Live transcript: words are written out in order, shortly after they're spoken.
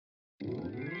Hi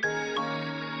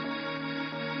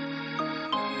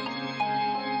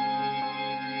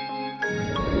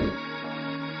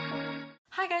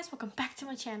guys, welcome back to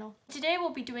my channel. Today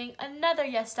we'll be doing another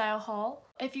YESSTYLE haul.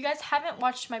 If you guys haven't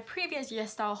watched my previous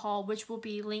YESSTYLE haul, which will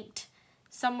be linked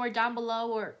somewhere down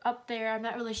below or up there, I'm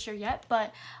not really sure yet,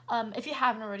 but if you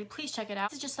haven't already, please check it out.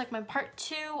 This is just like my part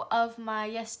 2 of my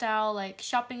YESSTYLE like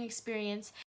shopping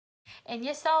experience. And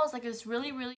YESSTYLE is like this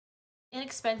really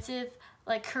inexpensive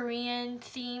like Korean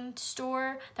themed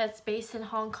store that's based in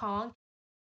Hong Kong.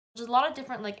 There's a lot of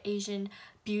different like Asian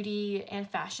beauty and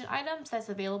fashion items that's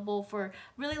available for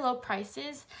really low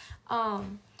prices.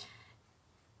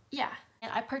 Yeah,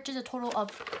 and I purchased a total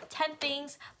of 10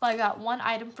 things, but I got one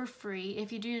item for free.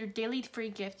 If you do your daily free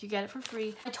gift, you get it for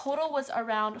free. My total was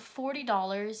around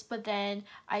 $40, but then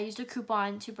I used a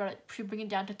coupon to bring it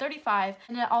down to $35,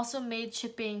 and it also made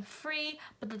shipping free.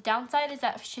 But the downside is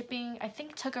that shipping, I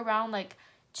think, took around like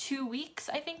 2 weeks,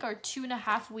 I think, or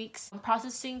 2.5 weeks.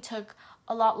 Processing took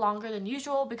a lot longer than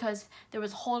usual because there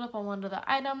was a hold up on one of the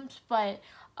items, but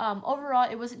overall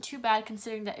it wasn't too bad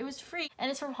considering that it was free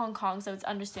and it's from Hong Kong, so it's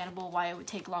understandable why it would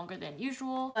take longer than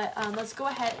usual. But let's go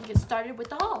ahead and get started with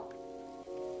the haul.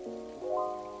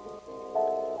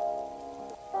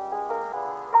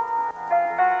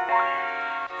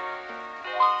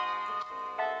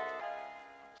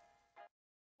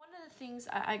 One of the things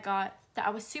I got that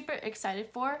I was super excited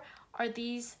for are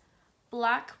these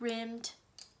black rimmed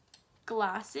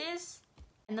glasses,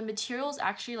 and the material is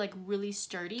actually like really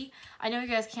sturdy. I know you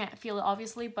guys can't feel it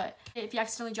obviously, but if you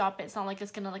accidentally drop it, it's not like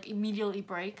it's gonna like immediately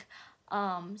break.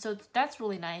 So that's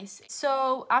really nice.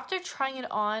 So after trying it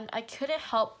on, I couldn't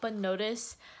help but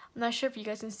notice, I'm not sure if you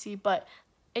guys can see, but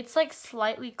it's like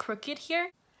slightly crooked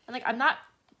here, and like I'm not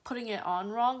putting it on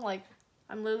wrong, like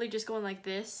I'm literally just going like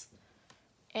this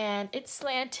and it's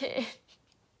slanted.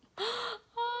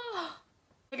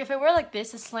 Like if I wear like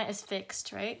this, the slant is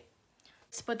fixed, right?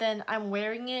 But then I'm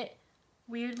wearing it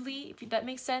weirdly, if that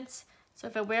makes sense. So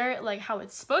if I wear it like how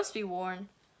it's supposed to be worn,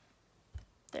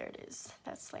 there it is,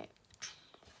 that slant.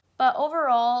 But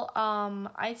overall,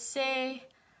 I'd say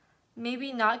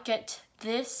maybe not get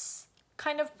this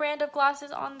kind of brand of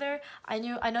glasses on there. I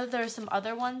know there are some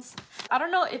other ones. I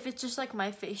don't know if it's just like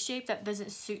my face shape that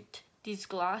doesn't suit these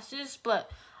glasses, but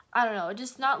I don't know,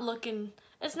 it's not looking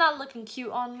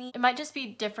cute on me. It might just be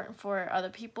different for other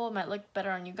people. It might look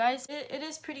better on you guys. It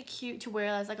is pretty cute to wear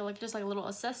as like just like a little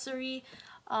accessory.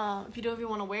 If you don't even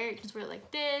want to wear it, you can just wear it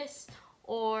like this,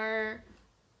 or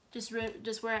just wear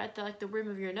it at the rim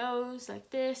of your nose like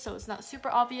this, so it's not super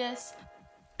obvious.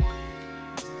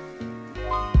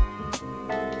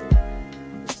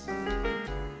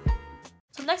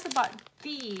 So next I bought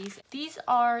these. These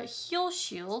are heel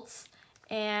shields.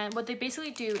 And what they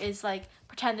basically do is like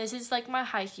pretend this is like my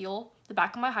high heel, the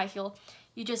back of my high heel.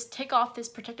 You just take off this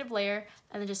protective layer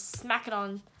and then just smack it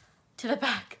on to the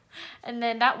back. And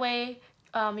then that way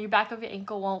your back of your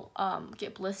ankle won't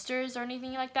get blisters or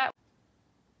anything like that.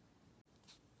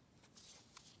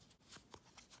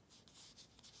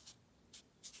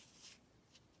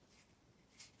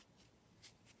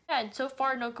 Yeah, and so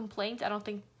far no complaints. I don't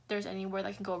think there's anywhere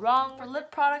that can go wrong. For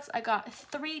lip products, I got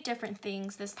 3 different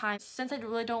things this time. Since I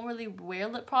don't really wear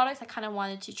lip products, I kind of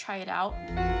wanted to try it out.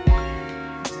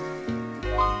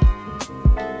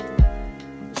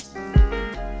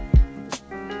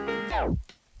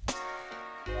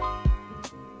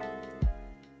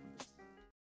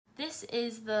 This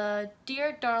is the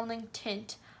Dear Darling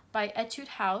tint by Etude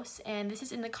House, and this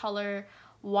is in the color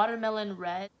Watermelon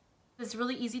Red. It's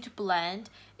really easy to blend,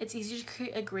 it's easy to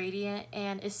create a gradient,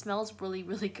 and it smells really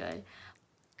good.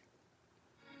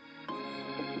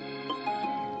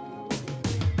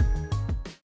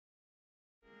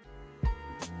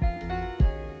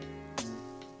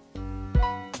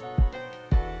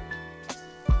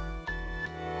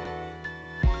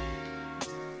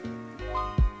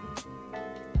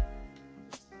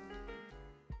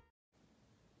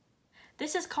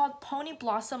 This is called Pony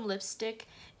Blossom Lipstick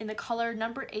in the color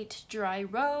number 8 Dry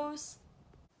Rose.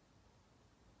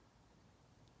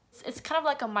 It's kind of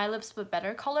like a My Lips But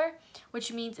Better color,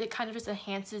 which means it kind of just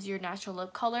enhances your natural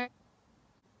lip color.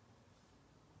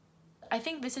 I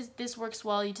think this works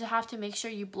well. You just have to make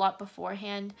sure you blot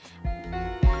beforehand.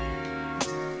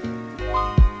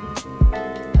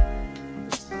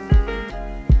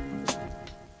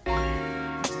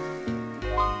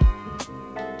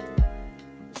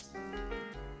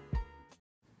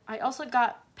 I also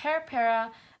got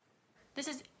Para. This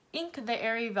is Ink the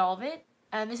Airy Velvet,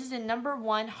 and this is in number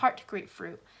 1 Heart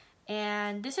Grapefruit.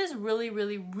 And this is really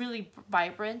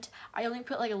vibrant. I only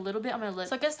put like a little bit on my lips.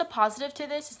 So I guess the positive to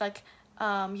this is like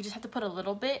you just have to put a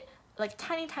little bit like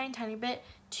tiny bit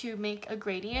to make a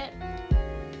gradient.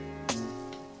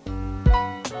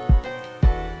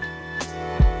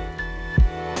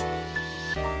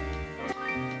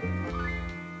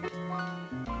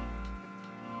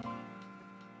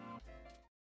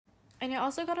 And I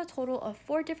also got a total of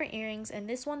 4 different earrings, and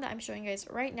this one that I'm showing you guys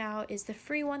right now is the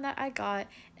free one that I got,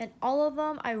 and all of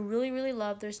them I really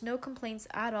love. There's no complaints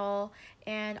at all,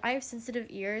 and I have sensitive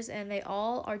ears and they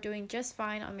all are doing just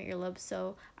fine on my earlobes,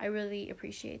 so I really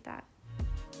appreciate that.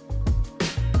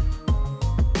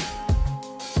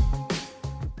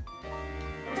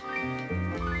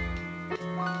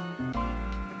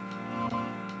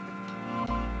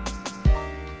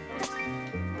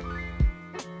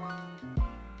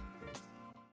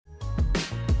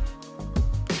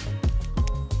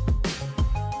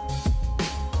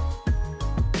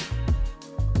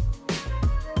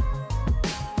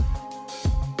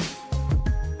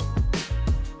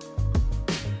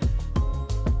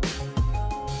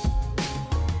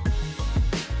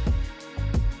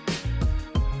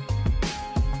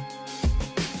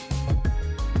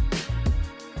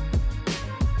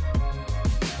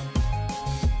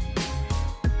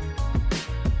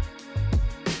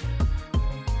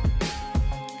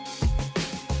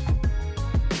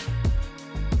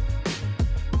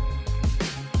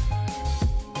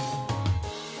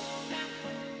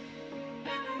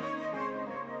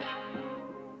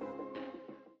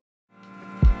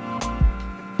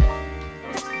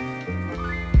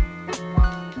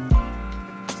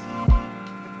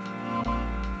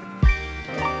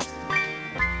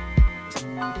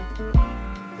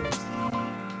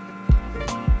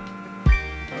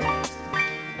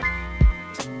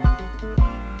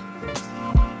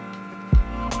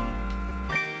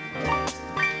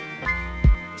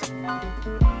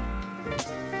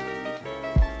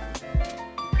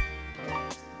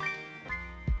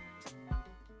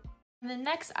 And then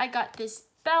next I got this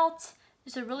belt.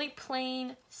 It's a really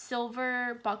plain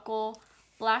silver buckle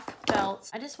black belt.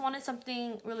 I just wanted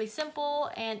something really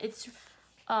simple, and it's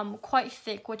quite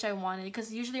thick, which I wanted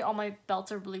because usually all my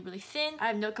belts are really thin. I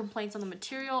have no complaints on the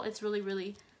material. It's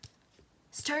really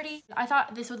sturdy. I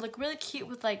thought this would look really cute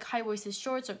with like high-waisted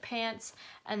shorts or pants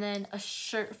and then a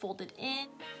shirt folded in.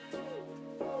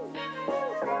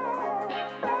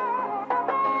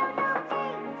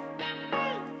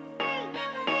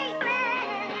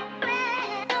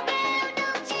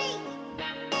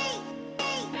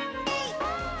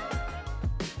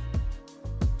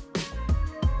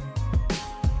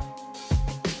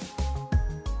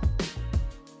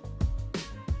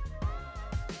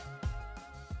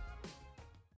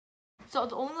 So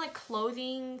the only like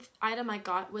clothing item I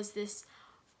got was this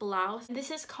blouse. This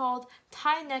is called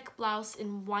tie neck blouse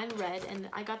in wine red, and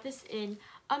I got this in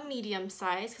a medium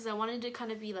size because I wanted to kind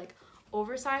of be like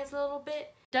oversized a little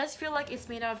bit. It does feel like it's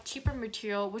made out of cheaper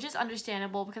material, which is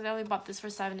understandable because I only bought this for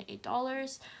 $7 to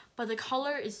 $8, but the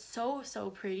color is so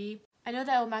pretty. I know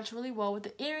that it will match really well with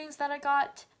the earrings that I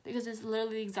got because it's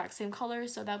literally the exact same color,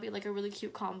 so that'll be like a really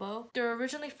cute combo. There were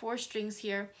originally 4 strings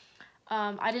here.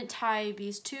 I didn't tie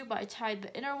these 2, but I tied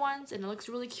the inner ones, and it looks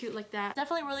really cute like that.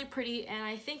 Definitely really pretty, and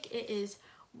I think it is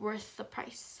worth the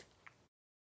price.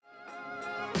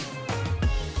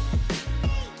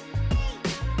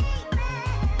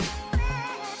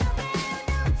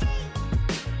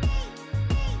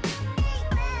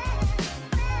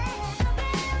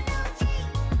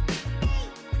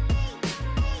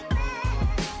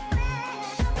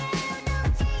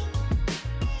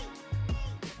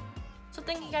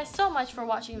 Thank you guys so much for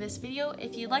watching this video.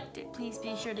 If you liked it, please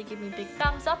be sure to give me a big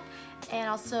thumbs up, and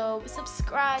also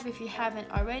subscribe if you haven't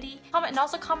already. Comment, and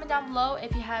also comment down below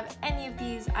if you have any of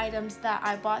these items that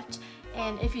I bought,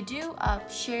 and if you do,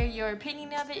 share your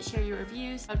opinion of it, share your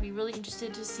reviews. I'd be really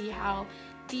interested to see how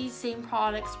these same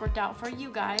products worked out for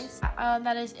you guys.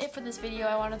 That is it for this video.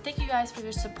 I want to thank you guys for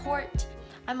your support.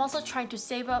 I'm also trying to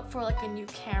save up for like a new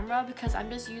camera because I'm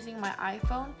just using my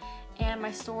iPhone and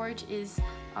my storage is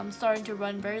starting to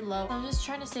run very low. I'm just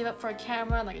trying to save up for a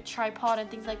camera, like a tripod and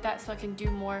things like that, so I can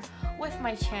do more with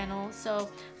my channel. So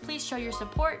please show your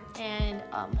support, and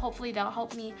hopefully that'll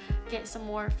help me get some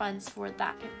more funds for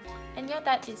that. And yeah,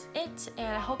 that is it, and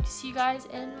I hope to see you guys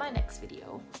in my next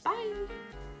video. Bye!